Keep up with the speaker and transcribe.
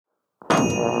Stone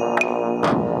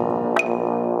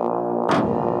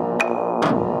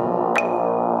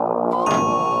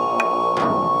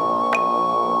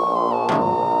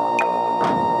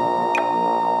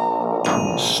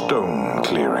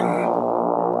Clearing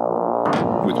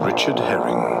with Richard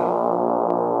Herring.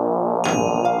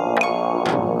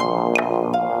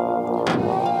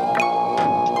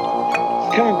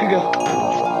 Come on, good girl.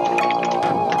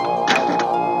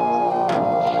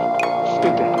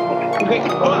 Good girl. Okay.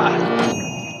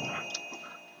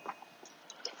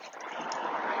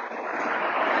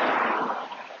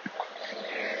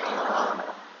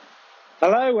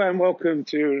 Hello and welcome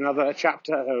to another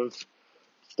chapter of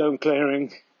Stone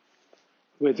Clearing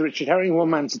with Richard Herring, one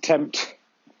man's attempt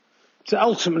to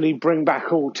ultimately bring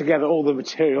back all together all the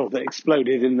material that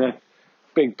exploded in the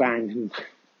Big Bang and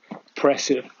press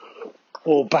it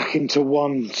all back into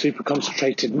one super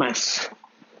concentrated mass.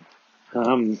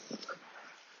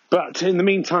 But in the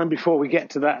meantime, before we get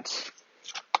to that,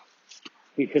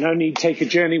 you can only take a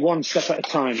journey one step at a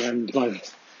time. And my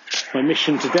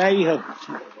mission today,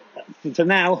 for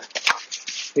now,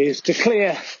 is to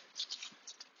clear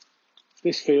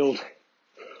this field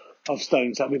of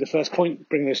stones. That'll be the first point,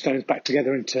 bring those stones back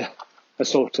together into a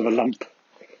sort of a lump.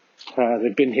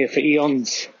 They've been here for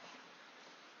eons.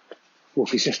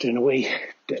 Wolfie's just doing a wee.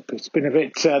 It's been a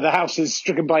bit, the house is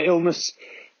stricken by illness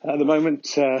at the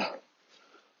moment.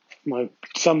 My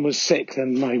son was sick,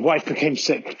 then my wife became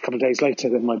sick a couple of days later,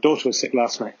 then my daughter was sick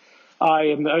last night. I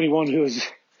am the only one who has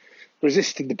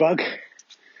resisted the bug,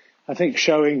 I think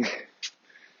showing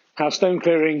how stone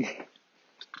clearing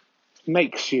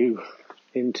makes you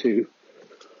into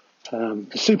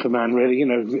Superman, really. You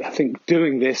know, I think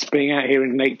doing this, being out here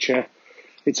in nature,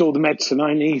 it's all the medicine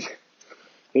I need.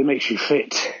 It makes you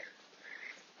fit,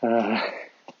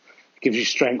 gives you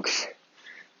strength.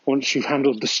 Once you've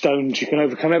handled the stones, you can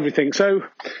overcome everything. So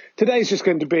today's just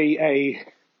going to be a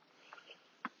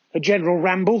general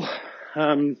ramble.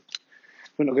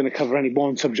 We're not going to cover any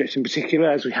one subject in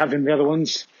particular, as we have in the other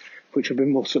ones, which have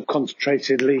been more sort of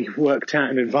concentratedly worked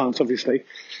out in advance, obviously.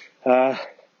 And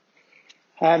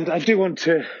I do want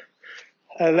to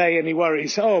allay any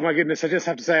worries. Oh my goodness, I just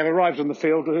have to say I've arrived on the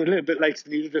field a little bit later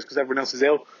than usual just because everyone else is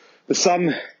ill. The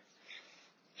sun,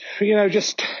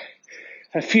 just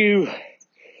a few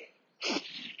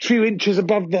inches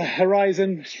above the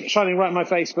horizon, shining right in my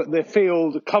face, but the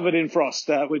field covered in frost,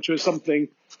 which was something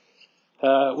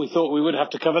we thought we would have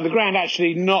to cover. The ground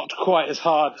actually not quite as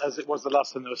hard as it was the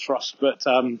last time there was frost, but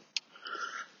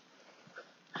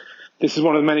this is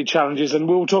one of the many challenges, and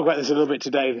we'll talk about this a little bit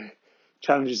today, the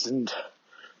challenges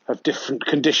of different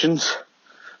conditions.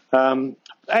 The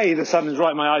sun is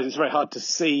right in my eyes. It's very hard to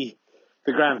see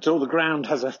the ground at all. The ground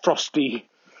has a frosty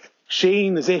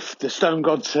sheen, as if the stone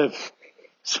gods have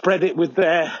spread it with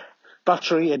their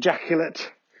buttery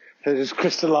ejaculate that has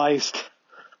crystallized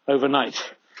overnight.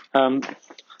 The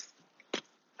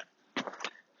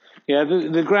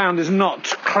ground is not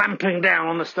clamping down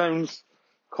on the stones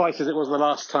quite as it was the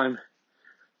last time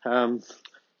I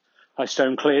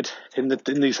stone cleared in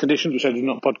these conditions, which I did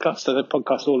not podcast. I don't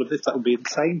podcast all of this. That would be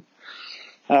insane.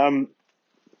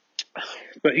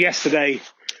 But yesterday,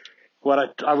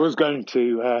 I was going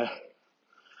to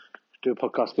do a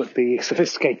podcast, but the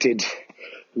sophisticated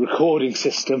recording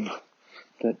system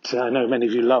that I know many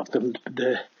of you love,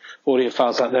 the audio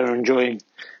files out there are enjoying,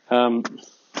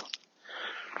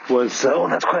 was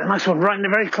that's quite a nice one, right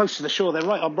very close to the shore. They're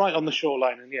right on the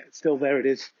shoreline, and yet still there it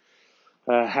is.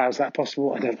 How's that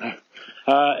possible? I don't know.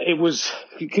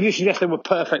 Conditions yesterday were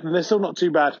perfect, and they're still not too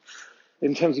bad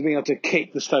in terms of being able to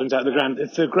kick the stones out of the ground.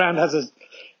 If the ground has a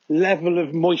level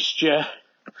of moisture,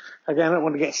 again, I don't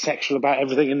want to get sexual about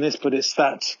everything in this, but it's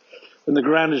that when the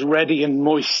ground is ready and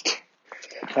moist,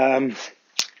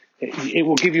 it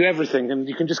will give you everything, and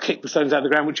you can just kick the stones out of the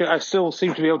ground, which I still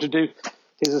seem to be able to do.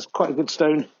 There's quite a good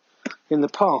stone in the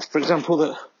path, for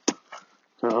example,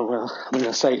 I'm going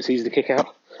to say it's easy to kick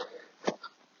out,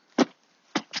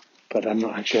 but I'm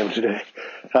not actually able to do it.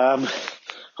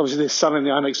 Obviously, there's sun in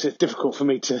the eye makes it difficult for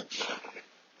me to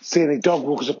see any dog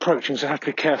walkers approaching, so I have to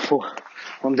be careful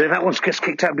on doing that. One's just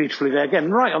kicked out beautifully there.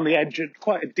 Again, right on the edge,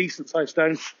 quite a decent-sized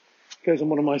stone. Goes on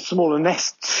one of my smaller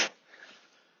nests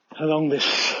along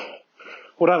this,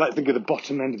 what I like to think of the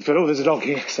bottom end of the field. Oh, there's a dog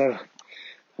here, so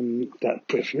that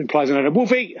implies an owner.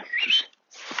 Wolfie!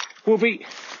 Wolfie!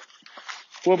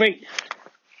 Wolfie!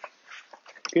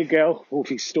 Good girl.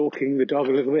 Wolfie's stalking the dog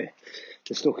a little bit.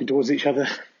 They're stalking towards each other.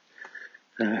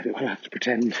 I have to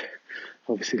pretend,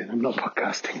 obviously, that I'm not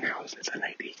podcasting now, as there's a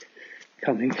lady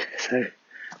coming. So,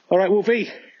 all right, Wolfie.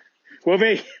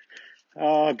 Wolfie.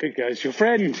 Oh, good girl. It's your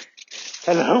friend.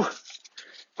 Hello.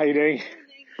 How you doing?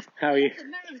 How are you? The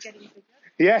melon's getting bigger.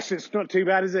 Yes, it's not too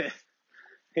bad, is it?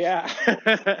 Yeah,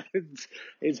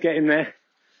 it's getting there.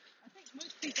 I think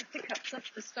most people pick up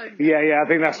such a stone. Yeah, I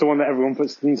think that's the one that everyone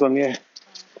puts things on, yeah.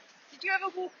 Did you ever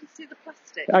walk and see the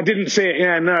plastic? I didn't see it,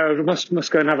 yeah, no,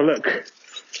 must go and have a look.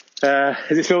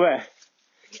 Is it still there?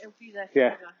 It'll be there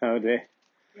Yeah, forever. oh dear.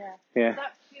 Yeah.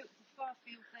 That field, the far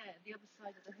field there, the other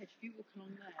side of the hedge, if you walk along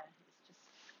there, it's just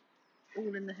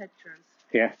all in the hedgerows.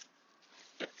 Yeah.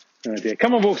 Oh dear.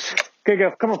 Come on, Wolves. Go,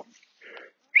 girl. Come on.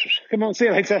 Come on, see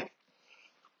you later.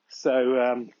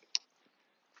 So,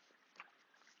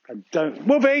 I don't...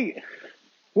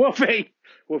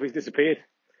 Wolfie's disappeared.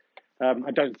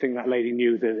 I don't think that lady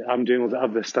knew that I'm doing all the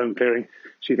other stone clearing.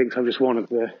 She thinks I'm just one of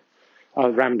the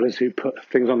ramblers who put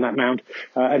things on that mound.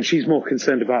 And she's more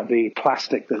concerned about the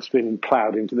plastic that's been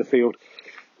ploughed into the field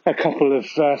a couple of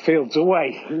fields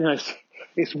away. You know,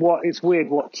 it's weird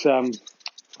what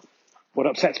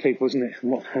upsets people, isn't it?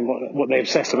 And what they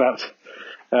obsess about.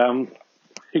 Who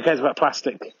cares about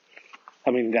plastic? I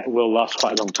mean, that will last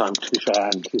quite a long time, to be fair,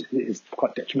 and it is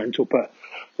quite detrimental, but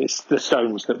it's the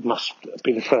stones that must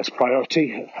be the first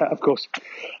priority, of course.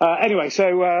 Anyway,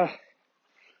 so,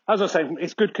 as I say,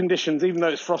 it's good conditions. Even though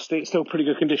it's frosty, it's still pretty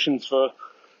good conditions for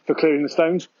clearing the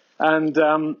stones. And,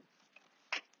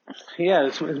 yeah,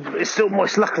 it's still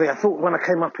moist. Luckily, I thought when I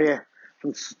came up here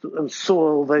and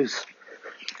saw all those,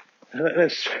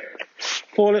 there's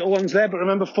 4 little ones there, but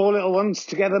remember, 4 little ones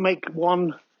together make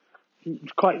one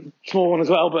quite small one as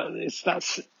well, but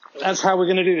that's how we're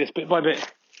going to do this bit by bit.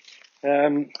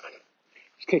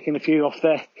 Just kicking a few off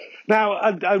there. Now,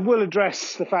 I will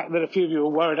address the fact that a few of you were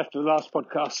worried after the last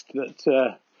podcast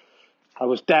that I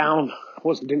was down,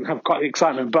 didn't have quite the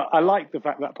excitement, but I liked the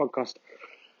fact that podcast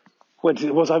went as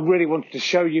it was. I really wanted to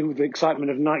show you the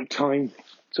excitement of nighttime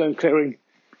zone clearing.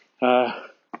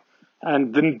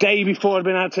 And the day before I'd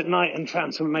been out at night and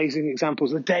found some amazing examples.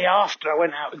 The day after I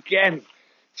went out again,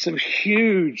 some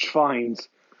huge finds,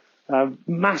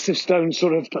 massive stones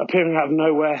sort of appearing out of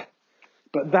nowhere.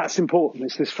 But that's important.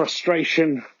 It's this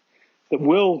frustration that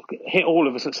will hit all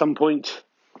of us at some point.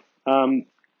 And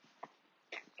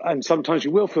sometimes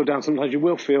you will feel down. Sometimes you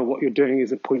will feel what you're doing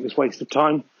is a pointless waste of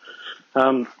time.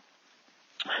 There's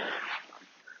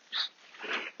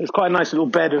quite a nice little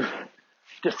bed of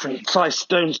different sized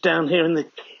stones down here in the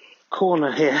corner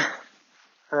here.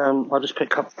 I'll just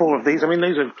pick up 4 of these. I mean,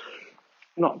 these are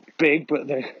not big, but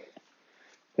they're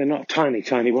not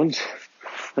tiny ones.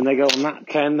 And they go on that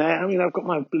cairn there. I mean, I've got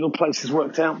my little places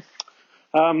worked out.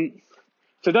 So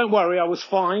don't worry, I was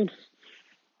fine.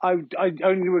 I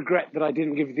only regret that I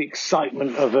didn't give you the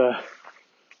excitement of a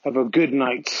good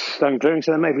night's stone clearing.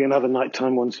 So there may be another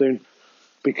nighttime one soon,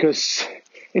 because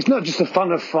it's not just the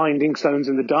fun of finding stones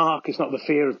in the dark. It's not the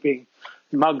fear of being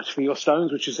mugged for your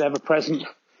stones, which is ever present.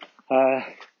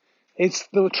 It's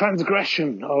the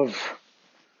transgression of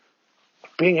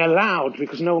being allowed,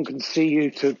 because no one can see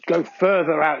you, to go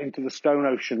further out into the stone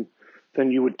ocean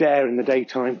than you would dare in the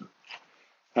daytime.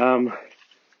 And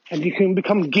you can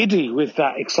become giddy with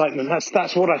that excitement.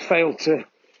 That's what I failed to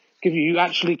give you. You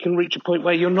actually can reach a point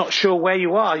where you're not sure where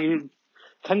you are.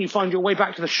 Can you find your way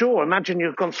back to the shore? Imagine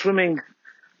you've gone swimming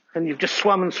and you've just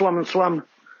swum. A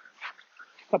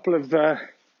couple of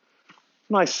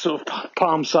nice sort of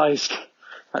palm-sized,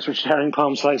 that's Richard Herring,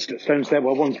 palm-sized stones there.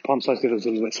 Well, one's palm-sized, the other's a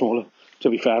little bit smaller, to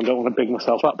be fair. I don't want to big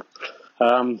myself up.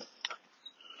 And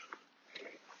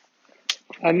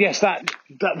yes, that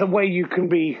the way you can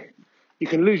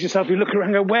lose yourself. You look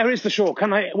around and go, where is the shore?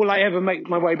 Will I ever make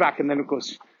my way back? And then, of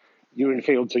course, you're in the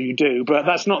field, so you do. But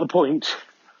that's not the point.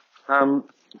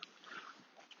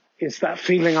 It's that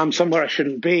feeling I'm somewhere I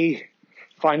shouldn't be,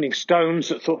 finding stones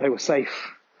that thought they were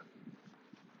safe,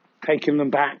 taking them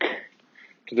back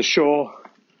to the shore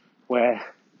where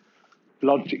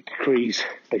logic decrees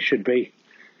they should be.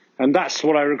 And that's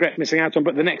what I regret missing out on.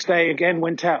 But the next day, again,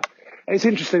 went out. It's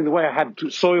interesting the way I had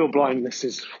soil blindness.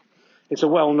 It's a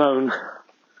well-known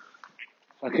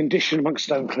condition amongst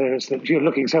stone clearers, that you're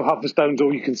looking so hard for stones,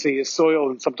 all you can see is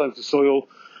soil, and sometimes the soil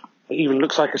even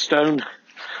looks like a stone.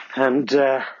 And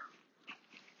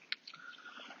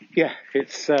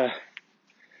it's and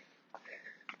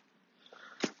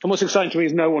what's exciting to me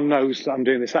is no one knows that I'm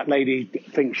doing this. That lady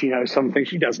thinks she knows something.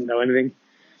 She doesn't know anything.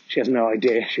 She has no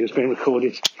idea she was being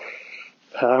recorded.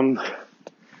 So,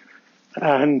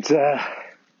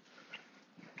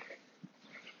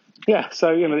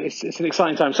 it's an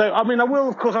exciting time. So, I mean, I will,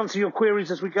 of course, answer your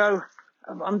queries as we go.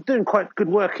 I'm doing quite good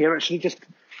work here, actually, just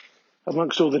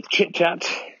amongst all the chit-chat.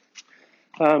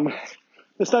 The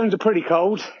stones are pretty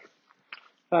cold.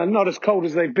 Not as cold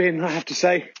as they've been, I have to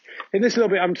say. In this little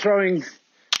bit, I'm throwing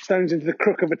stones into the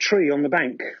crook of a tree on the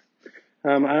bank.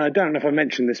 And I don't know if I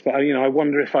mentioned this, but I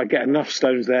wonder if I get enough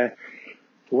stones there,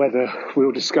 whether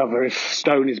we'll discover if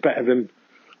stone is better than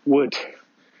wood,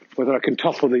 whether I can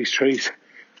topple these trees,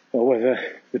 or whether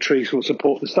the trees will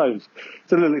support the stones.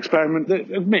 It's a little experiment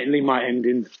that admittedly might end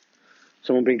in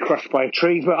someone being crushed by a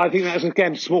tree, but I think that's,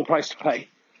 again, a small price to pay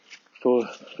for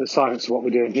the science of what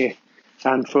we're doing here,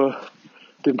 and for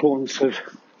the importance of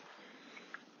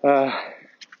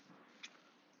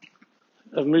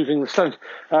moving the stones.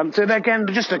 So again,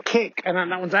 just a kick, and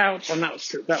that one's out, and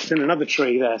that's in another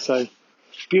tree there. So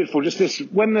beautiful. Just this,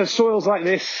 when the soil's like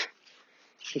this,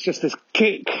 it's just this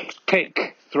kick,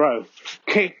 pick, throw,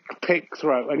 kick, pick,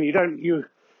 throw, and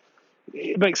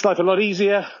it makes life a lot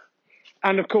easier.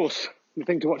 And of course, the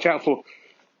thing to watch out for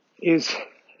is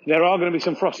there are going to be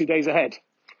some frosty days ahead.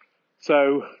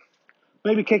 So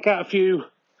maybe kick out a few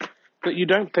that you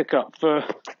don't pick up for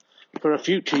a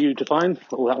future you to find.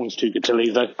 Oh, that one's too good to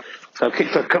leave though. So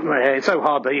kick the cup in my hair. It's so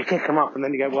hard though. You kick them up and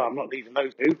then you go, well, I'm not leaving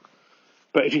those two.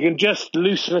 But if you can just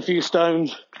loosen a few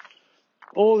stones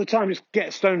all the time, just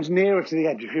get stones nearer to the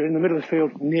edge. If you're in the middle of the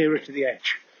field, nearer to the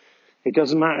edge. It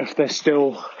doesn't matter if they're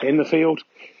still in the field.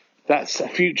 That's a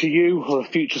future you or a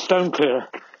future stone clearer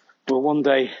will one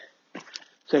day.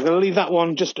 So I'm going to leave that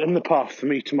one just in the path for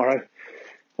me tomorrow.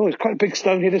 Oh, it's quite a big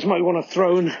stone here. This might want to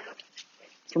throw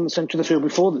from the centre of the field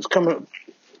before, that's come up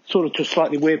sort of to a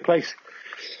slightly weird place.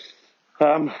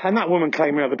 And that woman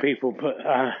claiming other people put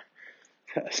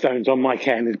stones on my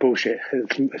cairn is bullshit.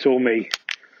 It's all me.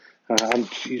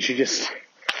 She just,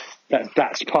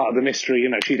 that's part of the mystery,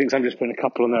 she thinks I'm just putting a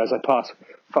couple on there as I pass.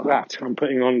 Fuck that, I'm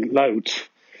putting on loads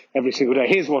every single day.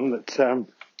 Here's one that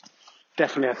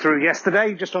definitely I threw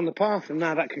yesterday, just on the path, and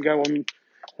now that can go on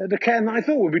the cairn that I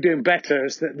thought would be doing better,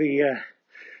 is that the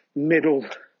middle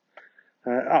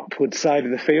upward side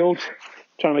of the field,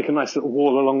 trying to make a nice little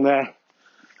wall along there.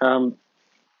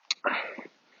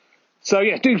 So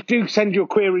yeah, do send your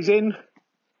queries in.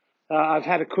 I've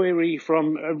had a query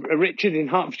from Richard in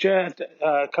Hertfordshire.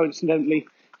 Coincidentally,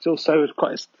 it's also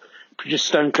quite a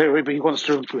stone clearer, but he wants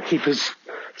to keep his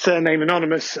surname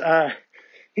anonymous.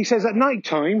 He says at night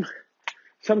time,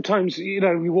 sometimes,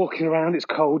 you're walking around, it's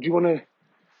cold, you want to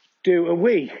do a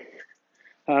wee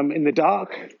in the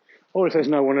dark, or if there's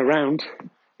no one around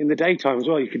in the daytime as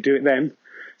well, you could do it then.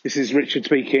 This is Richard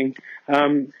speaking.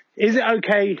 Is it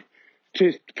okay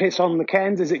to piss on the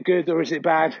cairns? Is it good or is it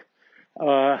bad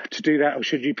to do that, or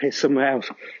should you piss somewhere else?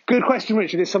 Good question,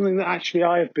 Richard. It's something that actually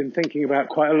I have been thinking about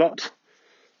quite a lot.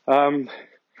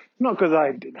 Not because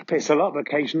I piss a lot, but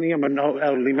occasionally I'm an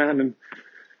elderly man and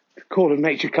the call of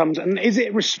nature comes. And is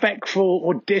it respectful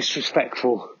or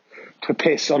disrespectful to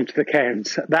piss onto the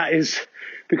cairns? That is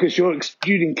because you're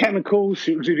exuding chemicals,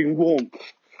 you're exuding warmth.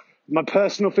 My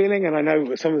personal feeling, and I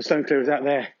know some of the stone clearers out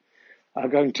there are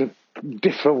going to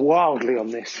differ wildly on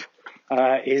this,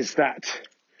 is that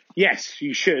yes,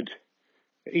 you should,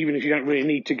 even if you don't really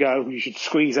need to go, you should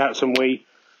squeeze out some wee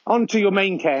onto your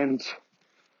main cairns,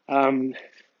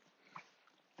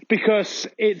 because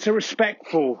it's a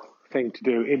respectful thing to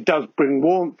do. It does bring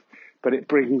warmth, but it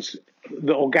brings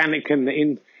the organic and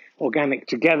the inorganic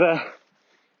together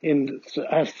in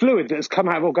a fluid that's come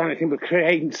out of organic thing, but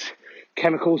creates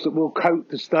chemicals that will coat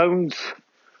the stones,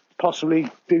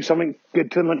 possibly do something good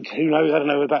to them. Who knows? I don't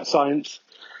know about science.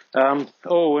 And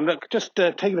look, just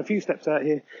taking a few steps out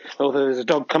here. Oh, there's a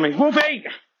dog coming. Wolfie!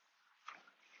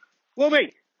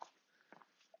 Wolfie!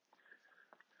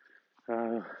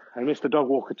 I missed the dog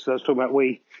walker, so I was talking about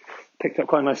we. Picked up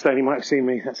quite a nice stone, he might have seen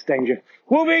me. That's danger.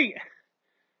 Wolfie!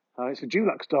 It's a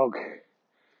Dulux dog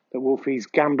that Wolfie's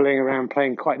gambling around,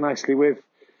 playing quite nicely with.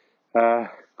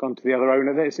 Gone to the other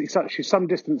owner. She's some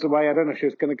distance away. I don't know if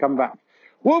she's going to come back.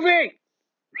 Wolfie!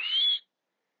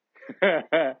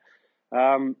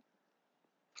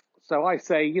 So I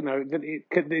say,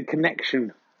 the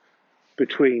connection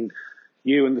between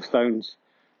you and the stones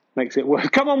makes it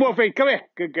work. Come on, Wolfie, come here.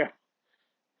 Good girl.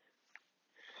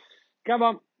 Come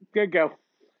on, good girl.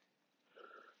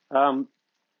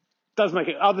 Does make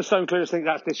it. Other stone clearers think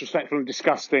that's disrespectful and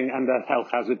disgusting and a health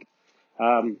hazard.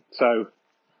 So,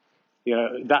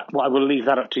 that I will leave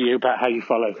that up to you about how you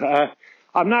follow.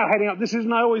 I'm now heading up. This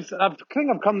isn't always. I think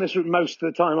I've come this route most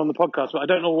of the time on the podcast, but I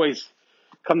don't always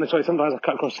come this way. Sometimes I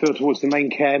cut across the field towards the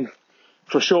main cairn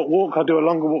for a short walk. I'll do a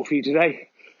longer walk for you today.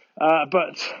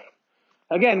 But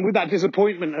again, with that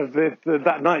disappointment of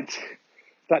that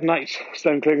night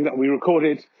stone clearing that we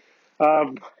recorded,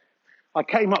 I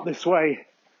came up this way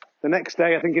the next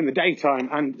day, I think in the daytime,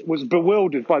 and was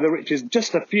bewildered by the riches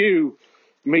just a few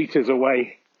meters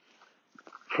away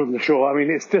from the shore. I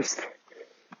mean,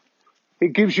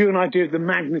 it gives you an idea of the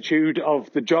magnitude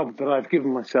of the job that I've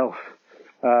given myself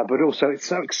but also it's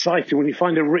so exciting when you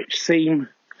find a rich seam.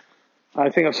 I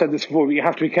think I've said this before, but you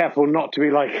have to be careful not to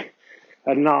be like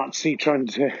a Nazi trying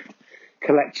to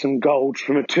collect some gold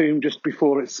from a tomb just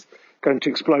before it's going to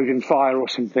explode in fire or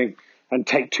something and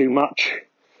take too much,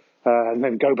 and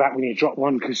then go back when you drop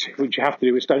one, because which you have to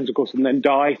do with stones, of course, and then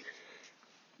die.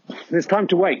 There's time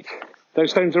to wait.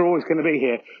 Those stones are always going to be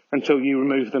here until you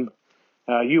remove them.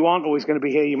 You aren't always going to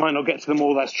be here. You might not get to them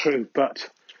all, that's true, but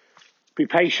be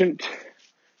patient.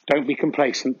 Don't be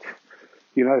complacent.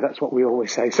 You know, that's what we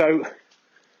always say. So,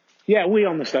 yeah, we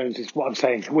on the stones is what I'm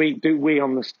saying. We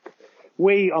on the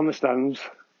stones.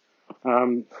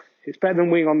 It's better than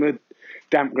we on the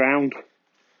damp ground.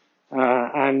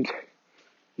 And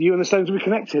you and the stones will be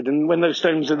connected. And when those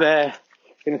stones are there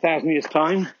in 1,000 years'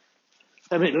 time,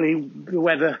 admittedly, the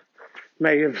weather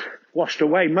may have washed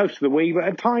away most of the we, but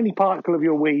a tiny particle of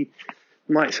your we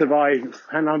might survive.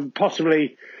 And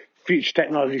possibly future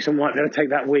technology, someone might be able to take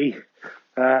that we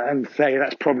and say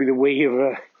that's probably the we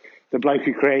of the bloke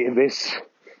who created this.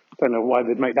 Don't know why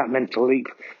they'd make that mental leap.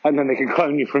 And then they can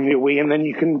clone you from your we, and then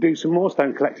you can do some more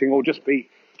stone collecting, or just be,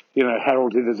 you know,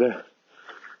 heralded as a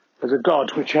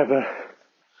god, whichever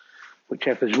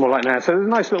is more like now. So there's a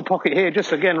nice little pocket here,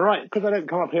 just again, right, because I don't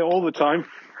come up here all the time.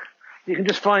 You can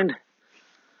just find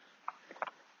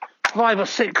 5 or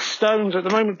 6 stones at the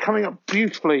moment coming up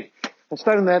beautifully. A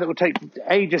stone there that would take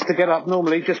ages to get up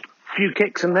normally, just a few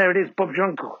kicks, and there it is, Bob's your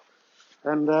uncle.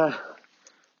 And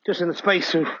just in the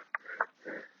space of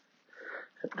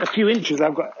a few inches,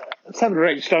 I've got 7 or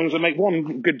 8 stones that make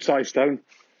one good-sized stone,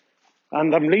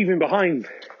 and I'm leaving behind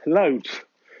loads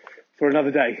for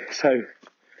another day. So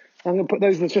I'm going to put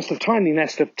those. There's just a tiny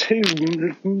nest of 2.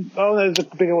 Oh, there's a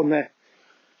bigger one there.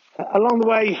 Along the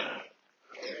way,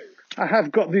 I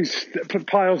have got these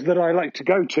piles that I like to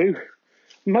go to.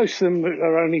 Most of them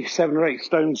are only 7 or 8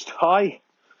 stones high.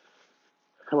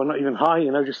 Well, not even high,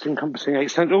 you know, just encompassing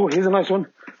 8 stones. Oh, here's a nice one.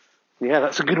 Yeah,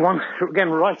 that's a good one. Again,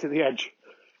 right at the edge.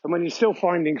 And when you're still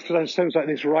finding stones like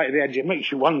this right at the edge, it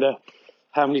makes you wonder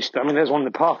how many stones. I mean, there's one in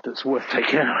the path that's worth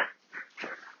taking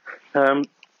out.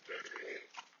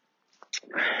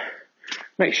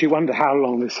 Makes you wonder how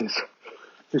long this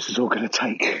is all going to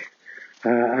take.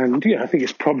 And yeah, I think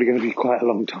it's probably going to be quite a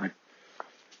long time.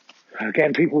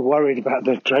 Again, people worried about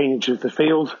the drainage of the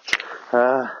field.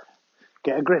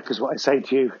 Get a grip is what I say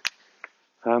to you.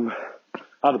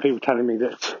 Other people telling me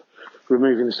that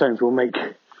removing the stones will make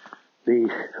the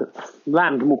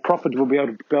land more profitable, be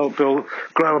able to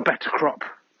grow a better crop.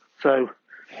 So,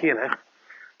 you know,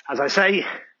 as I say,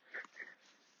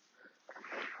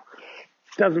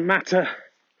 doesn't matter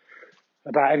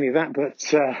about any of that, but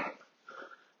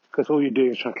because all you do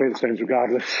is try to clear the stones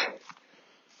regardless.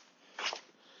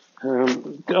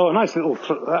 A nice little,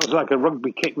 that was like a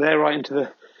rugby kick there right into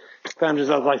the boundaries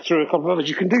as I threw a couple of others.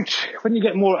 You can do, when you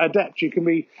get more adept, you can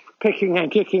be picking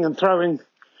and kicking and throwing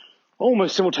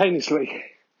almost simultaneously.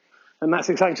 And that's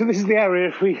exciting. So this is the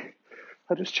area,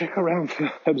 I'll just check around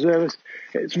for observers.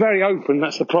 It's very open,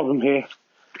 that's the problem here.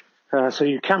 So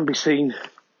you can be seen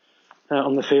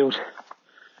on the field.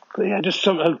 But yeah, just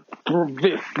a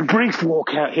brief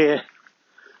walk out here.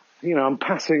 You know, I'm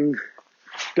passing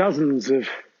dozens of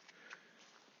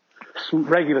some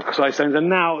regular sized stones, and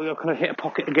now you're going to hit a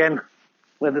pocket again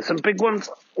where there's some big ones.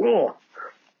 Oh.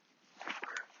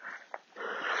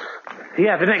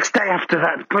 Yeah, the next day after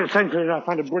that, I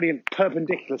found a brilliant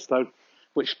perpendicular stone,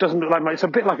 which doesn't look like much. It's a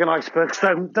bit like an iceberg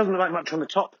stone, doesn't look like much on the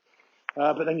top,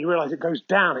 but then you realise it goes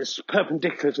down. It's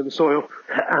perpendicular to the soil,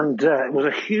 and it was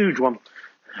a huge one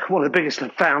of the biggest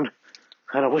I've found,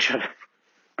 and I wish I'd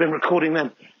been recording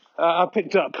them. I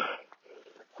picked up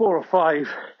 4 or 5.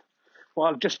 Well,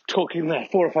 I'm just talking there,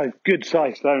 4 or 5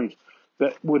 good-sized stones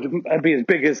that would be as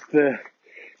big as the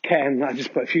cairn that I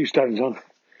just put a few stones on.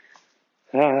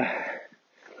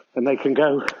 And they can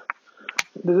go.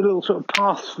 There's a little sort of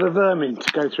path for vermin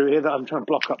to go through here that I'm trying to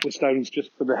block up with stones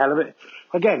just for the hell of it.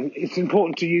 Again, it's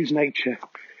important to use nature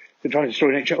to try and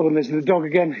destroy nature. Oh, and there's the dog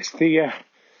again. It's the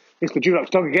Dulux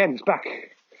dog again. It's back.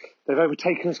 They've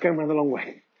overtaken us going around the long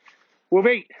way.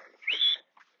 Wolfie!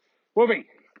 Wolfie!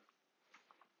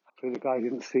 The guy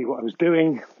didn't see what I was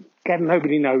doing. Again,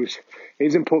 nobody knows. It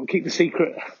is important to keep the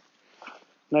secret.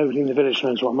 Nobody in the village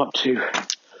knows what I'm up to.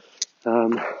 I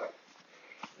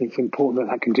think it's important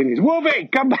that continues. Wolfie,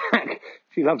 come back!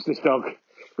 She loves this dog,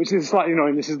 which is slightly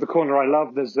annoying. This is the corner I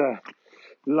love. There's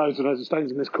loads and loads of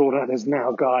stones in this corner. There's now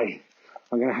a guy.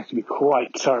 I'm going to have to be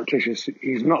quite surreptitious.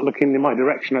 He's not looking in my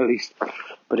direction, at least.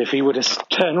 But if he were to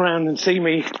turn around and see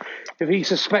me, if he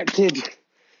suspected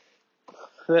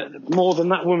that more than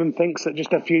that woman thinks that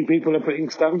just a few people are putting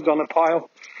stones on a pile,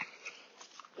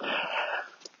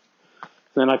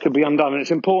 then I could be undone. And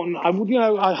it's important.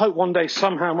 I hope one day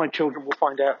somehow my children will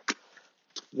find out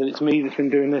that it's me that's been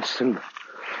doing this, and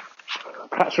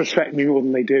perhaps respect me more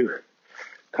than they do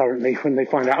currently. When they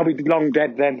find out, I'll be long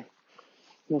dead then.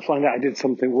 They'll find out I did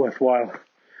something worthwhile,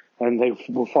 and they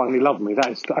will finally love me.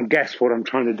 That is, I guess, what I'm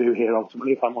trying to do here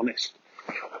ultimately, if I'm honest.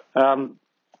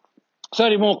 So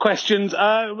any more questions?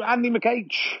 Andy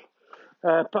McH,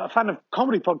 a fan of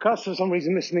comedy podcasts, for some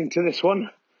reason listening to this one.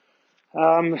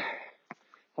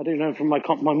 I do know him from my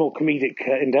more comedic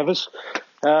endeavours.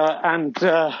 And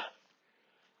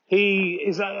he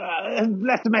is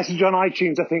left a message on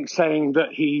iTunes, I think, saying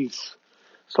that he's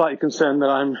slightly concerned that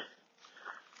I'm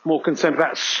more concerned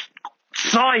about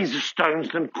size of stones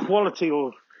than quality,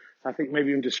 or I think maybe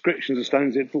even descriptions of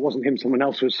stones. If it wasn't him, someone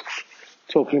else was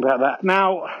talking about that.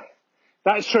 Now,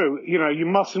 that's true. You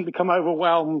mustn't become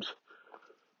overwhelmed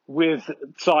with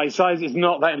size. Size is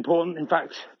not that important. In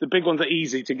fact, the big ones are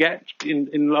easy to get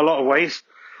in a lot of ways,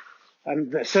 and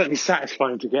they're certainly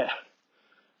satisfying to get.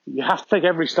 You have to take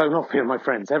every stone off here, my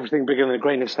friends. Everything bigger than a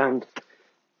grain of sand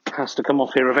has to come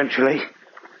off here eventually.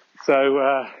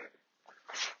 So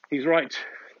he's right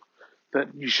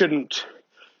that you shouldn't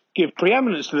give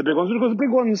preeminence to the big ones, because the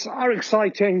big ones are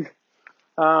exciting.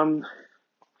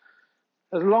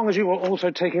 As long as you are also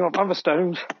taking off other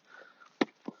stones.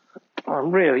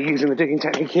 I'm really using the digging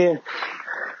technique here.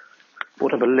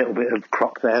 Brought up a little bit of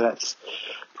crop there. That's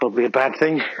probably a bad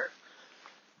thing.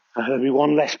 There'll be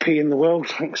one less pea in the world,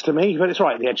 thanks to me. But it's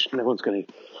right at the edge. No one's going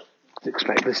to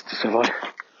expect this to survive.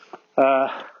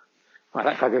 Right,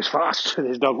 that guy goes fast with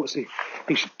his dog. What's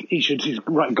he's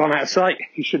gone out of sight.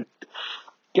 He should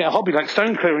get a hobby like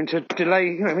stone clearing to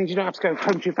delay. It means you don't have to go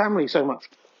home to your family so much.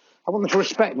 I want them to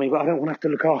respect me, but I don't want to have to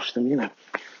look after them,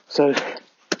 So,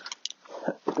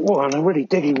 and I'm really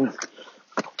digging with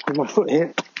my foot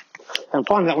here. And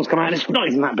finally that one's come out, and it's not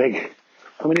even that big.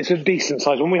 I mean, it's a decent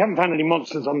size one. We haven't found any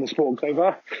monsters on this fork so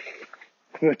far.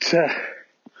 But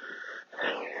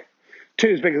two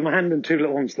as big as my hand and two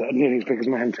little ones that are nearly as big as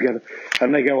my hand together.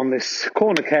 And they go on this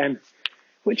corner cairn,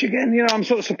 which again, I'm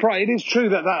sort of surprised. It is true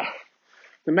that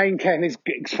the main cairn is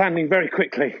expanding very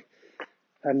quickly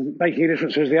and making a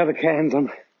difference, whereas the other cairns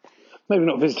I'm maybe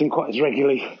not visiting quite as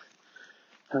regularly.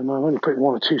 I'm only putting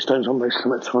one or two stones on most of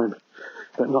them at a time,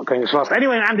 but not going as fast.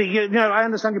 Anyway, Andy, I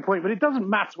understand your point, but it doesn't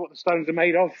matter what the stones are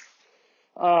made of.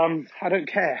 I don't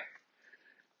care.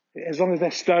 As long as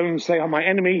they're stones, they are my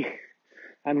enemy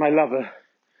and my lover,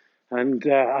 and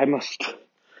I must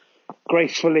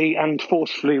gracefully and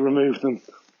forcefully remove them,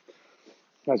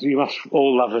 as you must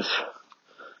all lovers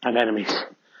and enemies.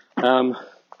 I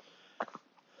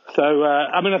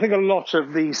think a lot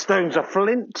of these stones are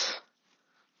flint,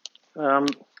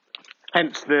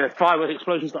 hence the firework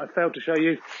explosions that I failed to show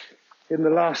you in the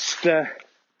last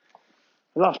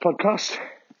podcast.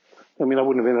 I mean, I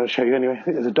wouldn't have been able to show you anyway. I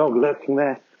think there's a dog lurking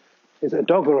there. Is it a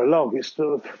dog or a log? It's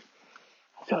sort of,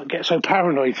 I don't get so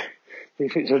paranoid.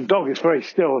 If it's a dog, it's very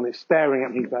still and it's staring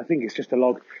at me, but I think it's just a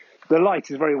log. The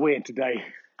light is very weird today.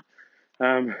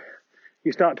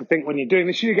 You start to think when you're doing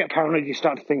this, you get paranoid, you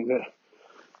start to think that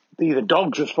either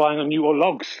dogs are spying on you or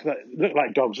logs that look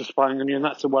like dogs are spying on you, and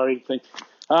that's a worrying thing.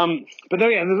 But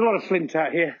there's a lot of flint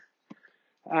out here,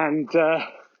 and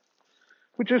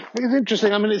which is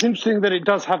interesting. I mean, it's interesting that it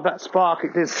does have that spark.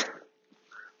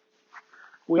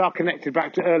 We are connected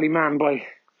back to early man by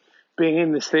being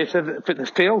in this fitness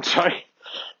field. Sorry,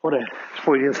 what a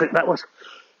Freudian slip that was.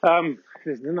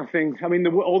 There's nothing. I mean,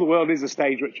 all the world is a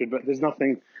stage, Richard, but there's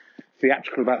nothing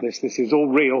theatrical about this. This is all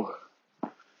real.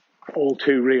 All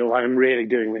too real. I am really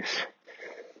doing this.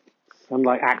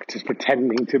 Unlike actors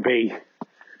pretending to be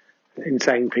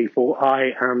insane people,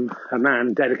 I am a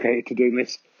man dedicated to doing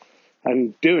this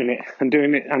and doing it.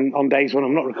 And on days when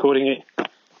I'm not recording it,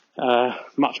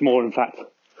 much more, in fact.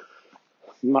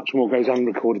 Much more goes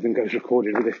unrecorded than goes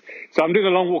recorded with this. So I'm doing a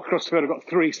long walk across the field. I've got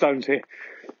 3 stones here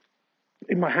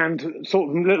in my hand, sort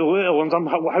of little ones. I'm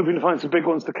hoping to find some big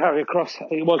ones to carry across.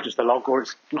 It was just a log, or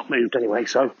it's not moved anyway,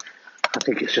 so I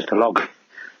think it's just a log.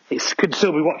 It could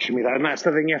still be watching me, though, and that's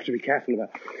the thing you have to be careful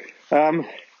about.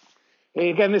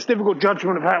 Again, this difficult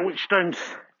judgment about which stones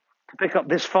to pick up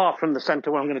this far from the centre,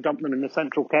 where I'm going to dump them in the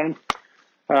central cairn.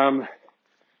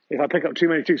 If I pick up too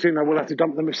many too soon, I will have to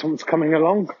dump them if someone's coming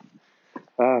along.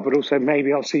 But also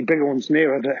maybe I'll see bigger ones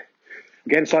nearer. That,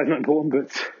 again, size not important,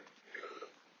 but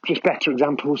just better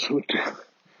examples.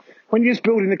 When you're just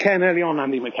building the cairn early on,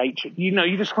 Andy McH,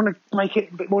 you just want to make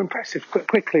it a bit more impressive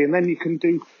quickly, and then you can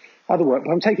do other work.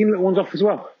 But I'm taking little ones off as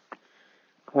well.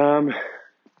 No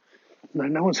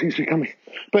one seems to be coming.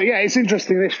 But yeah, it's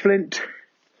interesting, this flint.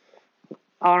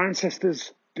 Our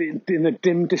ancestors in the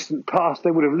dim, distant past,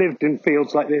 they would have lived in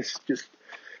fields like this, just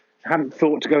hadn't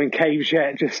thought to go in caves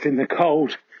yet, just in the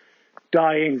cold,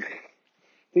 dying.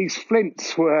 These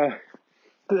flints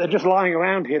they're just lying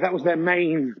around here. That was their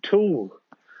main tool.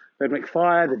 They'd make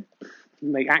fire, they'd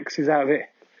make axes out of it.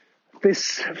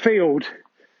 This field,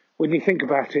 when you think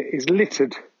about it, is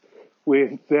littered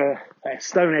with the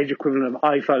Stone Age equivalent of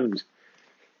iPhones.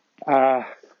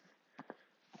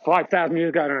 5,000 years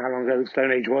ago, I don't know how long ago the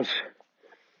Stone Age was,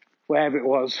 wherever it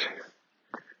was,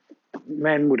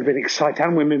 men would have been excited,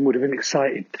 and women would have been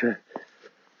excited to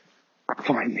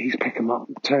find these, pick them up,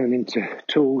 turn them into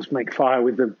tools, make fire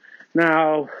with them.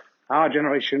 Now, our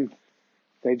generation,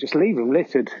 they just leave them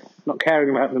littered, not caring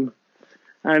about them.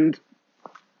 And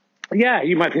yeah,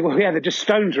 you might think, well, yeah, they're just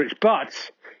stones rich. But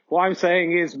what I'm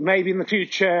saying is maybe in the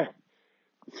future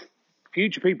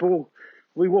people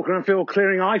will be walking around the field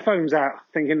clearing iPhones out,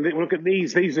 thinking, look at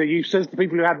these are useless. The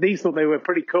people who had these thought they were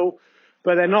pretty cool,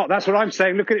 but they're not. That's what I'm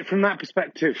saying. Look at it from that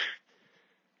perspective.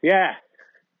 Yeah.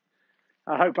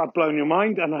 I hope I've blown your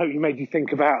mind, and I hope you made you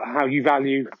think about how you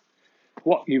value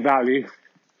what you value.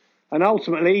 And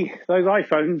ultimately, those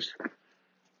iPhones,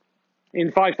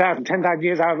 in 5,000, 10,000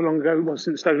 years, however long ago it was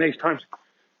since Stone Age times,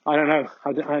 I don't know.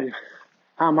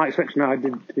 How am I expected to know? I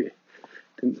didn't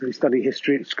really study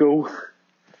history at school.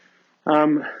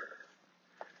 At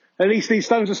least these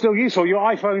stones are still useful. Your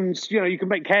iPhones, you can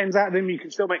make cans out of them. You can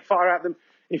still make fire out of them.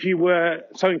 If you were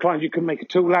so inclined, you can make a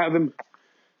tool out of them.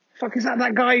 Fuck, is that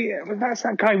guy? That's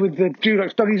that guy with the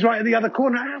Dulux dog. He's right at the other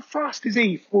corner. How fast is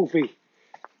he, Wolfie?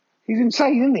 He's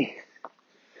insane, isn't he?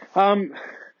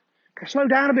 Slow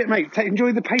down a bit, mate.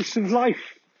 Enjoy the pace of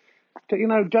life.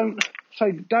 Don't get.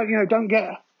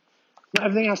 Not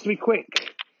everything has to be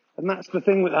quick, and that's the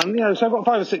thing with them. So I've got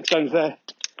 5 or 6 stones there.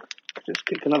 Just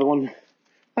kick another one.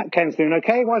 That Ken's doing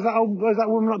okay. Why is that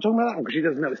woman not talking about that one? Because she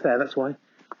doesn't know it's there. That's why.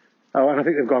 Oh, and I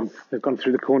think they've gone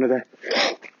through the corner there.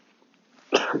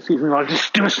 Excuse me, I'll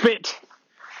just do a spit.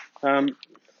 I'm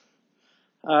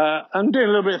doing a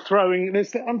little bit of throwing.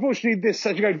 Unfortunately, as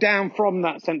you go down from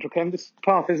that central ken, this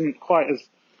path isn't quite as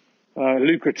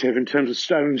lucrative in terms of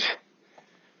stones.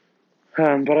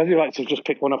 But I do like to just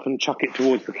pick one up and chuck it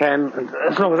towards the ken, and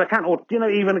as long as I can, or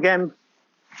even again,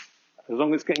 as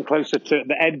long as it's getting closer to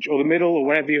the edge or the middle or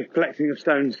wherever you're collecting your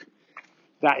stones,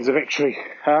 that is a victory.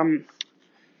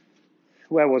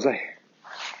 Where was I?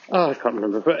 Oh, I can't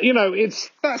remember. But,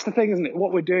 that's the thing, isn't it?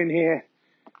 What we're doing here,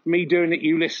 me doing it,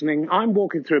 you listening. I'm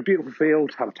walking through a beautiful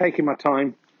field. I'm taking my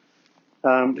time.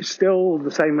 Still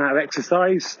the same amount of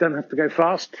exercise. Don't have to go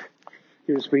fast.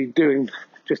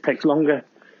 Just takes longer.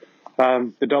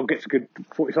 The dog gets a good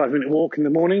 45-minute walk in the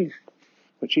morning,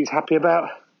 which he's happy about.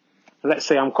 Let's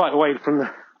see, I'm quite away from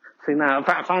the thing now. In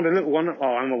fact, I found a little one. Oh,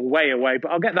 I'm way away,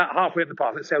 but I'll get that halfway up the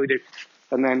path. Let's see how we do.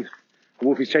 And then the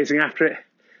wolf is chasing after it.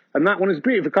 And that one is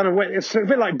beautiful. It's a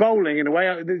bit like bowling in a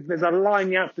way. There's a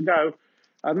line you have to go.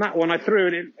 And that one I threw,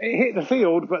 and it hit the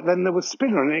field, but then there was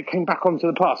spinner, and it came back onto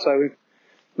the path. So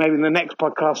maybe in the next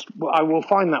podcast, I will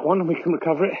find that one, and we can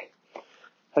recover it.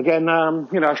 Again,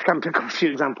 I can pick up a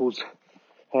few examples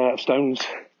of stones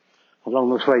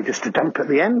along this way just to dump at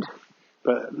the end.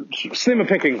 But slimmer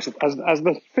pickings. As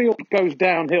the field goes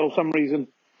downhill, for some reason,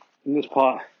 in this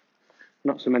part,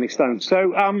 not so many stones.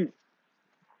 So,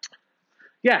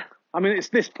 it's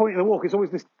this point of the walk. It's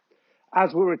always this,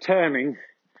 as we're returning,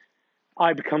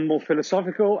 I become more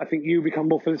philosophical. I think you become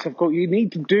more philosophical. You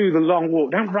need to do the long walk.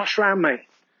 Don't rush around, mate.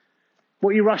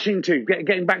 What are you rushing to?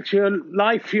 Getting back to your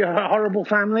life, your horrible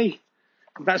family?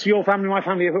 If that's your family, my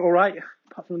family, are all right.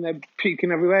 Apart from they're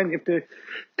puking everywhere and you have to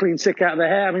clean sick out of their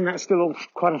hair. I mean, that's still all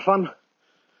quite a fun.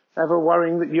 Ever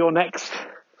worrying that you're next.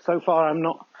 So far, I'm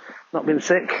not been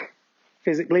sick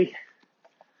physically.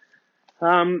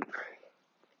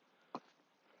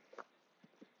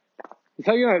 So,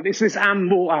 it's this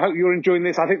amble. I hope you're enjoying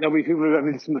this. I think there'll be people who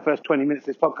only listen to the first 20 minutes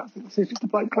of this podcast. This is just a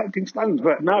bloke collecting stones.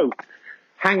 But no,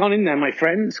 hang on in there, my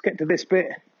friends. Get to this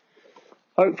bit.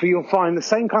 Hopefully you'll find the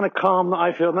same kind of calm that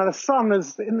I feel. Now, the sun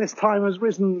in this time has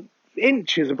risen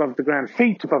inches above the ground,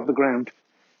 feet above the ground.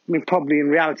 I mean, probably in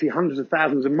reality, hundreds of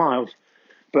thousands of miles.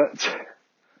 But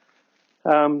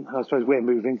I suppose we're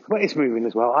moving. But it's moving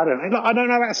as well. I don't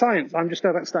know about science. I'm just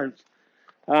about stones.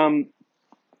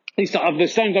 The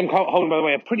stones I'm holding, by the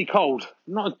way, are pretty cold.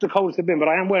 Not the coldest they've been, but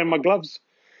I am wearing my gloves.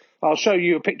 I'll show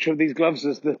you a picture of these gloves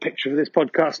as the picture of this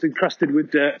podcast, encrusted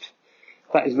with dirt.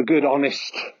 That is the good,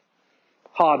 honest,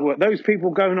 hard work. Those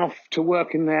people going off to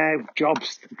work in their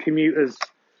jobs, the commuters.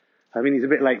 I mean, he's a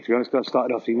bit late, to be honest. Got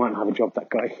started off, he might not have a job, that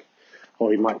guy.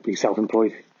 Or he might be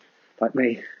self-employed, like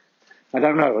me. I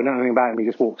don't know anything about him. He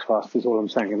just walks fast, is all I'm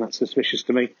saying, and that's suspicious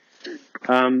to me.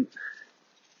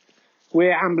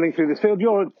 we're ambling through this field.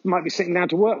 You might be sitting down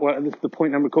to work at the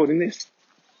point I'm recording this.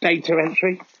 Data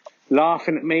entry,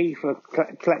 laughing at me for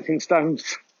collecting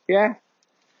stones. Yeah?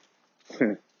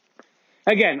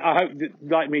 Again, I hope that,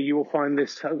 like me, you will find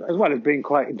this, as well as being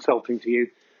quite insulting to you,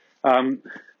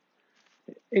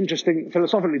 interesting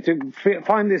philosophically to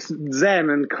find this zen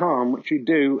and calm, which you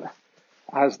do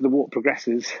as the walk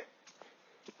progresses.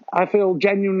 I feel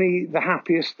genuinely the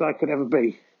happiest I could ever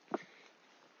be.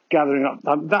 Gathering up.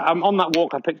 On that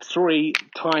walk, I picked 3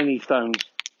 tiny stones.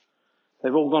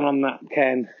 They've all gone on that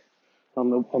cairn on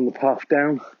the path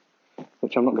down,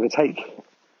 which I'm not going to take.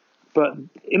 But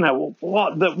you know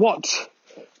what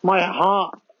my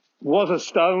heart was a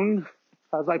stone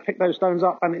as I picked those stones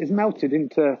up, and it is melted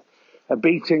into a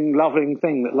beating, loving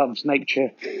thing that loves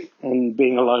nature and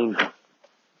being alone.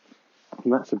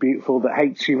 And that's a beautiful, that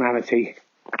hates humanity,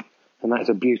 and that's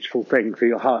a beautiful thing for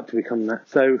your heart to become that.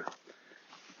 So.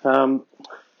 Now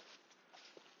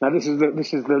this is the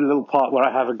little part where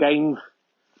I have a game.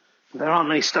 There aren't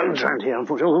many stones around here,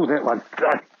 unfortunately. Oh,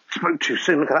 I spoke too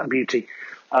soon. Look at that beauty.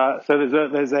 So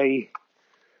there's a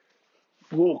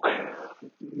walk.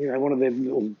 You know, one of the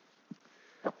little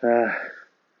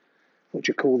what do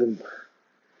you call them?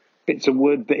 Bits of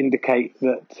wood that indicate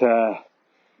that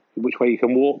which way you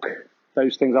can walk.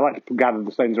 Those things. I like to gather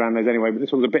the stones around those anyway, but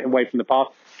this one's a bit away from the path.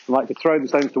 I like to throw the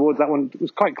stones towards that one. It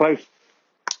was quite close.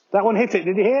 That one hit it.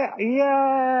 Did you hear?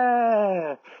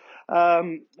 Yeah.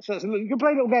 So you can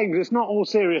play little games. It's not all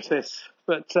serious, this,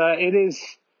 but it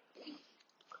is.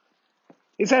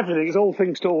 It's everything. It's all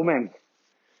things to all men.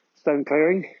 Stone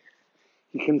clearing.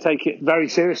 You can take it very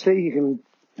seriously. You can,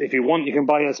 if you want, you can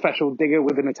buy a special digger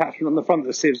with an attachment on the front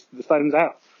that sieves the stones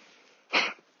out.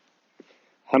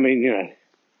 I mean, you know,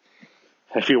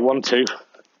 if you want to.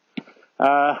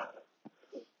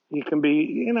 You can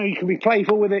be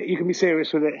playful with it. You can be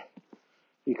serious with it.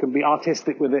 You can be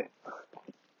artistic with it.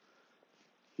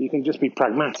 You can just be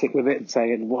pragmatic with it and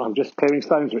say, well, I'm just clearing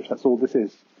stones, Rich. That's all this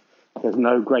is. There's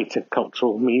no greater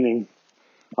cultural meaning,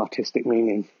 artistic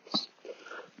meaning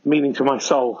to my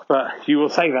soul. But you will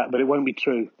say that, but it won't be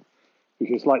true.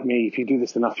 Because like me, if you do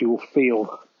this enough, you will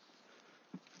feel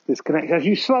this connection. As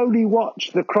you slowly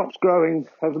watch the crops growing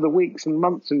over the weeks and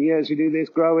months and years you do this,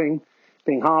 growing,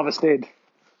 being harvested,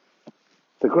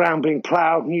 the ground being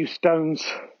ploughed, new stones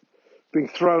being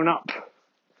thrown up.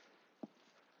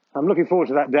 I'm looking forward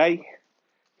to that day,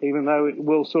 even though it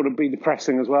will sort of be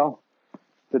depressing as well.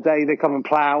 The day they come and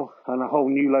plough and a whole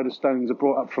new load of stones are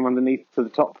brought up from underneath to the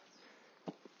top.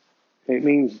 It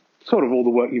means sort of all the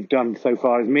work you've done so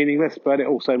far is meaningless, but it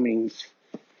also means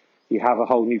you have a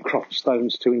whole new crop of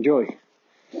stones to enjoy.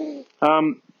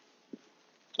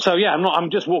 So yeah,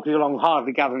 I'm just walking along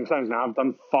hardly gathering stones now. I've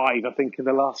done 5, I think, in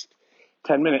the last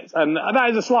 10 minutes. And that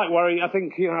is a slight worry. I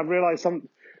think, I've realised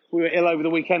we were ill over the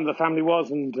weekend, the family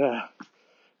was, and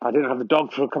I didn't have the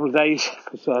dog for a couple of days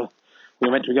because we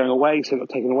were meant to be going away, so it got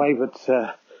taken away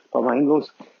by my in-laws.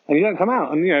 And you don't come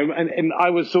out. And, and I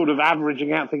was sort of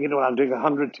averaging out thinking, well, I'm doing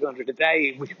 100, 200 a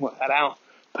day. We can work that out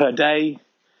per day.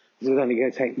 This is only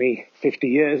going to take me 50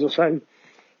 years or so.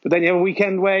 But then you have a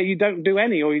weekend where you don't do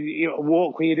any, or you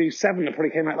walk where you do 7. I probably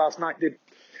came out last night, did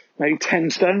maybe 10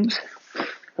 stones.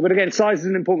 But again, size is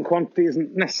an important quantity,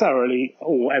 isn't necessarily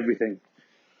all everything.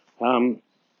 And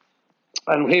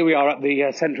here we are at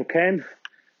the central cairn.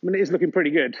 I mean, it is looking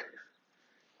pretty good.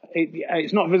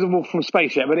 It's not visible from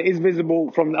space yet, but it is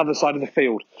visible from the other side of the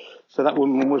field. So that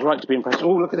woman was right to be impressed.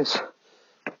 Oh, look at this.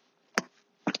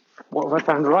 What have I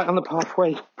found right on the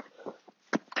pathway?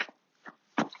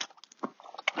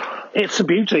 It's a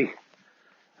beauty.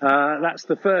 That's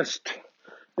the first.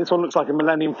 This one looks like a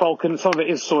Millennium Falcon. Some of it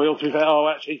is soil, to be fair. Oh,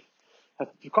 actually,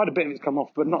 quite a bit of it's come off,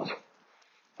 but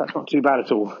that's not too bad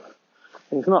at all.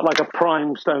 It's not like a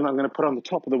prime stone that I'm going to put on the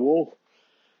top of the wall,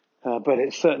 but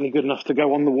it's certainly good enough to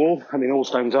go on the wall. I mean, all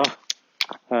stones are,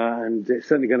 and it's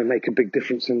certainly going to make a big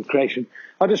difference in creation.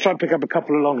 I'll just try and pick up a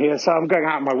couple along here, so I'm going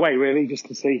out of my way, really, just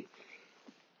to see.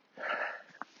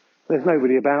 There's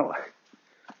nobody about.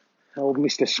 Old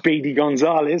Mr. Speedy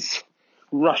Gonzales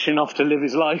rushing off to live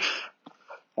his life.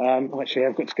 Actually,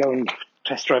 I've got to go and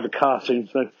test drive a car soon,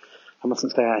 so I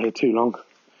mustn't stay out here too long.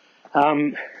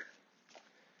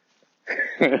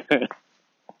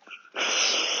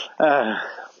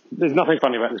 There's nothing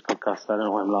funny about this podcast. I don't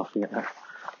know why I'm laughing at that.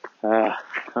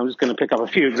 I'm just going to pick up a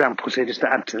few examples here just to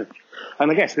add to.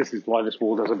 And I guess this is why this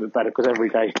wall does a bit better, because every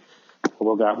day I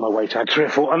will go out my way to add 3 or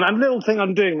 4. And a little thing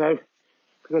I'm doing, though,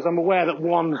 because I'm aware that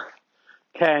one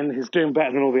cairn is doing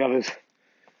better than all the others.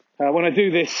 When I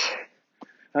do this,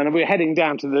 and we're heading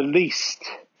down to the least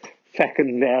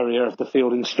fecund area of the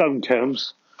field in stone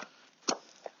terms,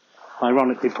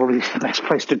 ironically, probably the best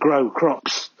place to grow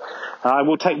crops. I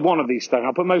will take one of these stones.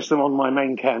 I'll put most of them on my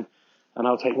main cairn, and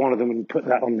I'll take one of them and put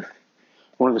that on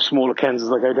one of the smaller cairns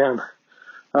as I go down.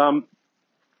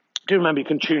 Do remember you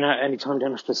can tune out any time,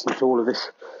 don't have to listen to all of this.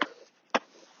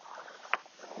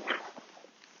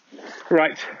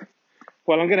 Right.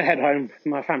 Well, I'm going to head home.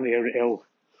 My family are ill,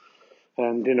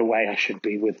 and in a way I should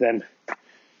be with them.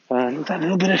 And that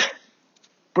little bit of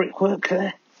brickwork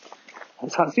there.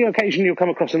 It's the occasion you'll come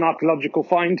across an archaeological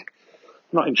find.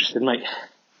 Not interested, mate.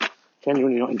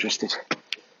 Genuinely not interested.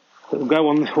 It'll go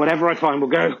on, whatever I find will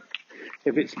go.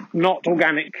 If it's not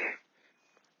organic,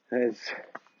 if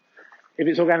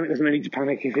it's organic, there's no need to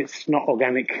panic. If it's not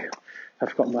organic,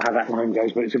 I've forgotten how that line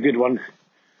goes, but it's a good one.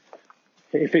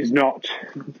 If it's not,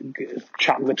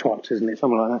 chuck the twat, isn't it?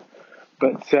 Something like that.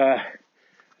 But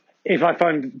if I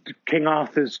find King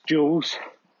Arthur's jewels,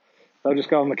 they'll just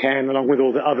go on the cairn along with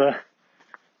all the other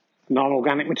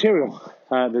non-organic material.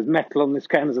 There's metal on this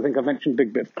cairn, as I think I mentioned,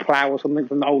 big bit of plough or something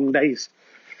from the olden days.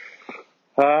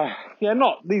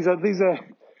 These are.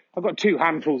 I've got 2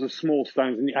 handfuls of small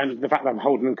stones, and the fact that I'm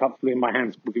holding them comfortably in my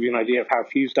hands will give you an idea of how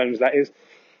few stones that is.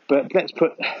 But let's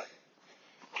put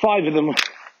 5 of them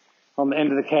on the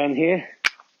end of the cairn here.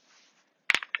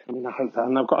 I mean, I hope that,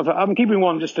 and I'm keeping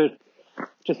one just in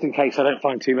case I don't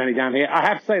find too many down here. I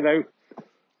have to say though,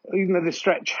 even though this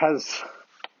stretch has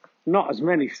not as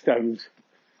many stones,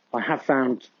 I have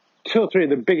found 2 or 3 of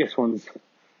the biggest ones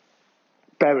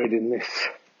buried in this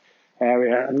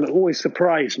area, and it always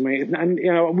surprised me. And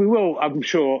we will, I'm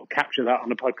sure, capture that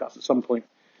on a podcast at some point.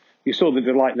 You saw the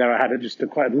delight there I had at just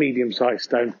quite a medium-sized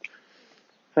stone.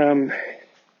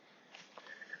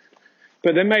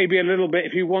 But there may be a little bit,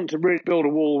 if you want to build a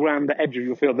wall around the edge of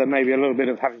your field, there may be a little bit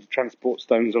of having to transport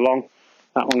stones along.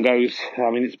 That one goes,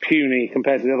 it's puny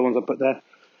compared to the other ones I put there,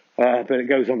 but it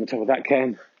goes on the top of that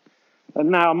cairn. And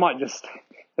now I might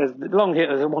there's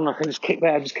one I can just kick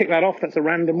that off. That's a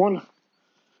random one.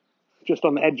 Just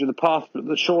on the edge of the path, but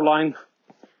the shoreline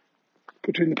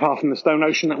between the path and the Stone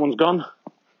Ocean, that one's gone.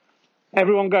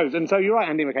 Everyone goes, and so you're right,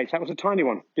 Andy McH. That was a tiny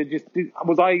one.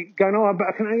 Was I going? Oh, but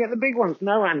I can only get the big ones.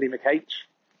 No, Andy McH.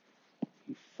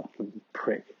 You fucking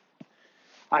prick.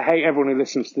 I hate everyone who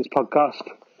listens to this podcast,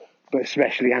 but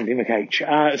especially Andy McH.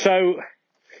 I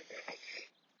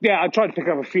tried to pick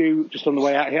up a few just on the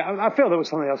way out here. I feel there was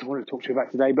something else I wanted to talk to you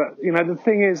about today, but the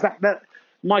thing is that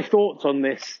my thoughts on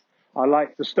this are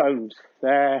like the stones.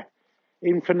 They're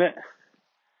infinite.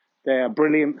 They are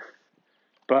brilliant.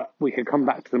 But we could come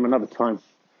back to them another time.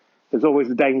 There's always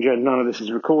the danger none of this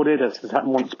is recorded, as has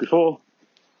happened once before.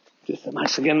 Just a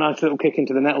nice little kick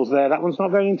into the nettles there. That one's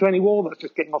not going into any wall, that's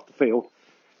just getting off the field.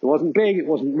 It wasn't big, it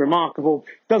wasn't remarkable.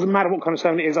 Doesn't matter what kind of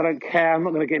stone it is, I don't care. I'm not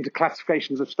going to get into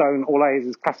classifications of stone. All I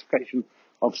is classification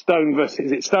of stone versus,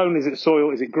 is it stone, is it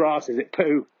soil, is it grass, is it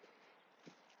poo?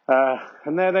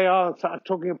 And there they are,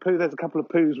 talking of poo, there's a couple of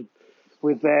poos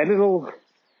with their little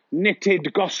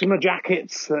knitted gossamer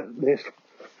jackets that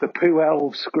the poo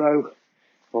elves grow.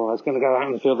 Well, I was going to go out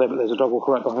in the field there, but there's a dog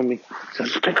walker right behind me. So I'll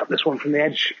just pick up this one from the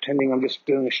edge, pretending I'm just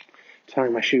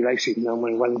tying my shoelace, even though I'm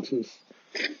wearing Wellingtons.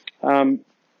 And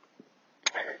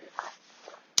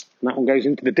that one goes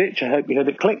into the ditch. I hope you heard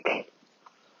it click.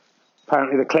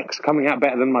 Apparently the click's coming out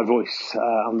better than my voice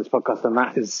on this podcast, and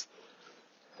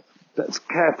that's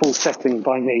careful setting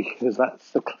by me, because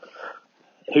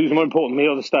who's more important, me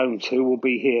or the stones? Who will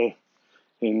be here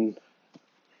in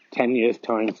 10 years'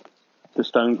 time? The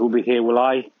stones will be here, will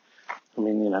I?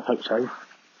 I hope so.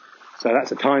 So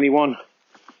that's a tiny one.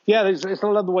 Yeah, I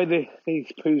love the way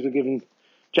these poos are given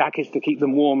jackets to keep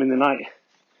them warm in the night.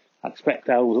 I expect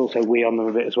owls also wee on them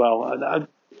a bit as well.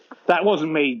 That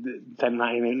wasn't me sending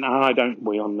that in, and I don't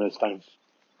wee on the stones.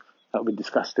 That would be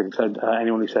disgusting. So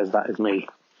anyone who says that is me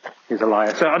is a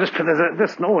liar. So I'll just put,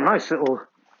 there's a nice little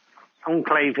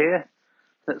enclave here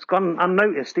that's gone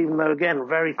unnoticed, even though, again,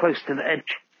 very close to the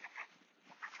edge.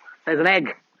 There's an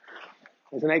egg.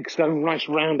 There's an egg stone, nice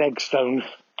round egg stone.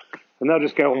 And they'll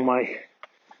just go on my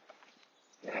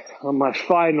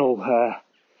final,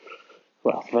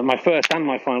 my first and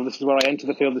my final. This is where I enter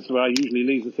the field. This is where I usually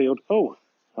leave the field. Oh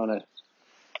no.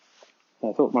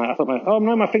 Oh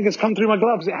no, my finger's come through my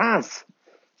gloves. It has.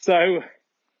 So,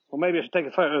 well, maybe I should take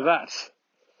a photo of that.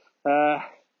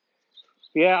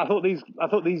 I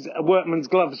thought these workman's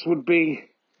gloves would be,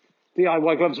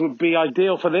 DIY gloves would be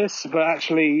ideal for this, but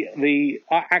actually the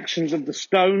actions of the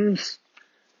stones,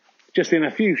 just in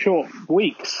a few short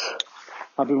weeks,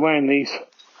 I've been wearing these,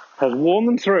 has worn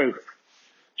them through,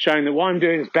 showing that what I'm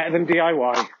doing is better than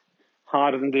DIY,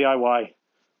 harder than DIY.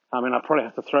 I probably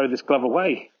have to throw this glove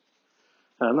away.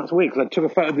 That's weird because I took a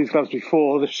photo of these gloves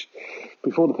before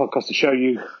the podcast to show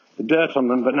you the dirt on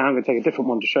them, but now I'm going to take a different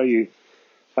one to show you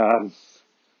how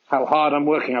hard I'm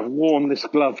working. I've worn this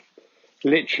glove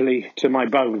literally to my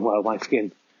bone, well, my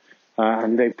skin,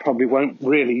 and they probably won't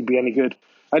really be any good.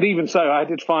 And even so, I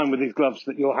did find with these gloves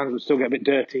that your hands would still get a bit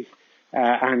dirty,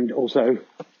 and also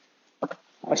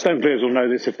stone clearers will know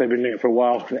this if they've been doing it for a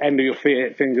while. The end of your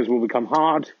fingers will become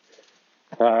hard.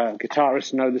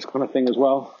 Guitarists know this kind of thing as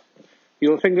well.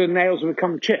 Your fingernails will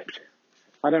become chipped.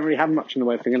 I don't really have much in the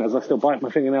way of fingernails. I still bite my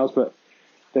fingernails, but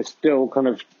they're still kind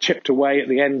of chipped away at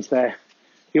the ends there.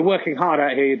 You're working hard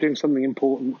out here. You're doing something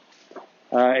important.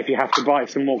 If you have to buy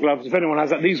some more gloves. If anyone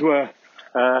has that, these were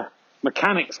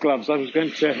mechanics gloves I was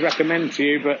going to recommend to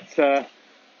you, but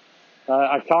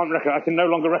I can no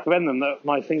longer recommend them. That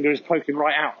my finger is poking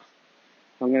right out.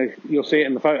 You'll see it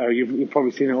in the photo. You've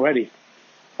probably seen it already.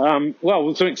 Well,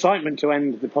 with some excitement to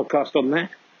end the podcast on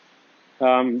there.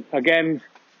 Again,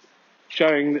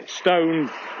 showing that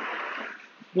Stone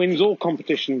wins all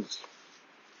competitions.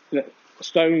 That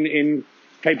Stone in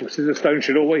paper, scissors, stone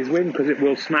should always win because it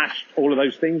will smash all of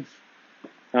those things.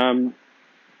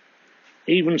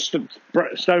 Even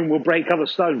stone will break other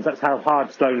stones. That's how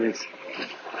hard stone is.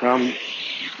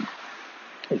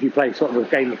 If you play sort of a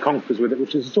game of conquers with it,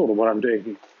 which is sort of what I'm doing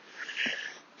here.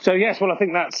 So yes, well, I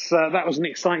think that was an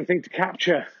exciting thing to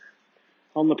capture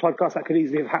on the podcast. That could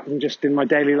easily have happened just in my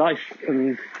daily life,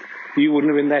 and you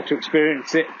wouldn't have been there to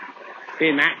experience it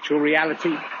in actual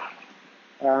reality.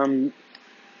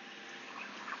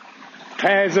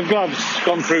 Pairs of gloves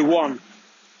gone through one.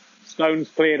 Stones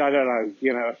cleared, I don't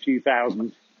know, a few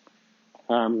thousand.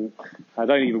 I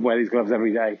don't even wear these gloves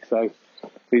every day, so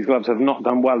these gloves have not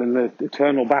done well in the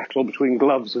eternal battle between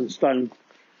gloves and stone.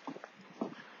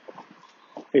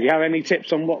 If you have any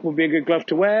tips on what would be a good glove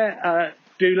to wear,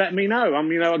 do let me know.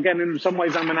 Again, in some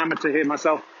ways I'm an amateur here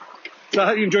myself. So I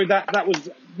hope you enjoyed that.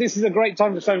 This is a great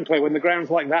time to stone clear when the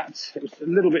ground's like that. It was a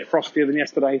little bit frostier than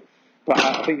yesterday, but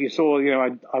I think you saw,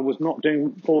 I was not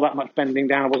doing all that much bending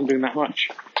down. I wasn't doing that much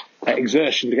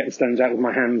exertion to get the stones out with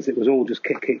my hands. It was all just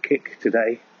kick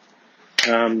today.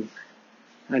 And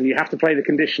you have to play the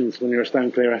conditions when you're a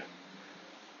stone clearer.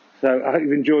 So I hope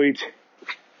you've enjoyed.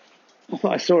 I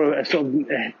thought I saw a sort of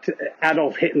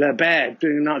Adolf Hitler bear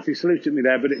doing a Nazi salute at me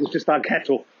there, but it was just our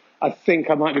kettle. I think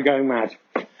I might be going mad.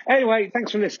 Anyway,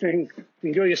 thanks for listening.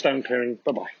 Enjoy your stone clearing.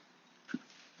 Bye-bye.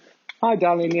 Hi,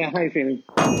 darling. Yeah, how you feeling?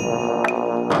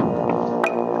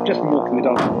 Just been walking the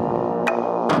dog.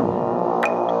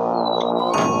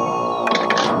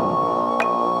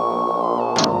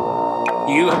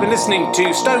 You have been listening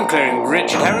to Stone Clearing,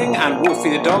 Richard Herring and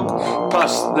Wolfie the dog,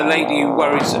 plus the lady who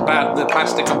worries about the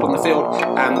plastic up on the field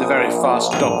and the very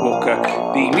fast dog walker.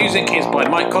 The music is by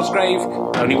Mike Cosgrave.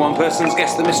 Only one person's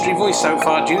guessed the mystery voice so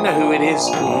far. Do you know who it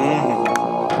is?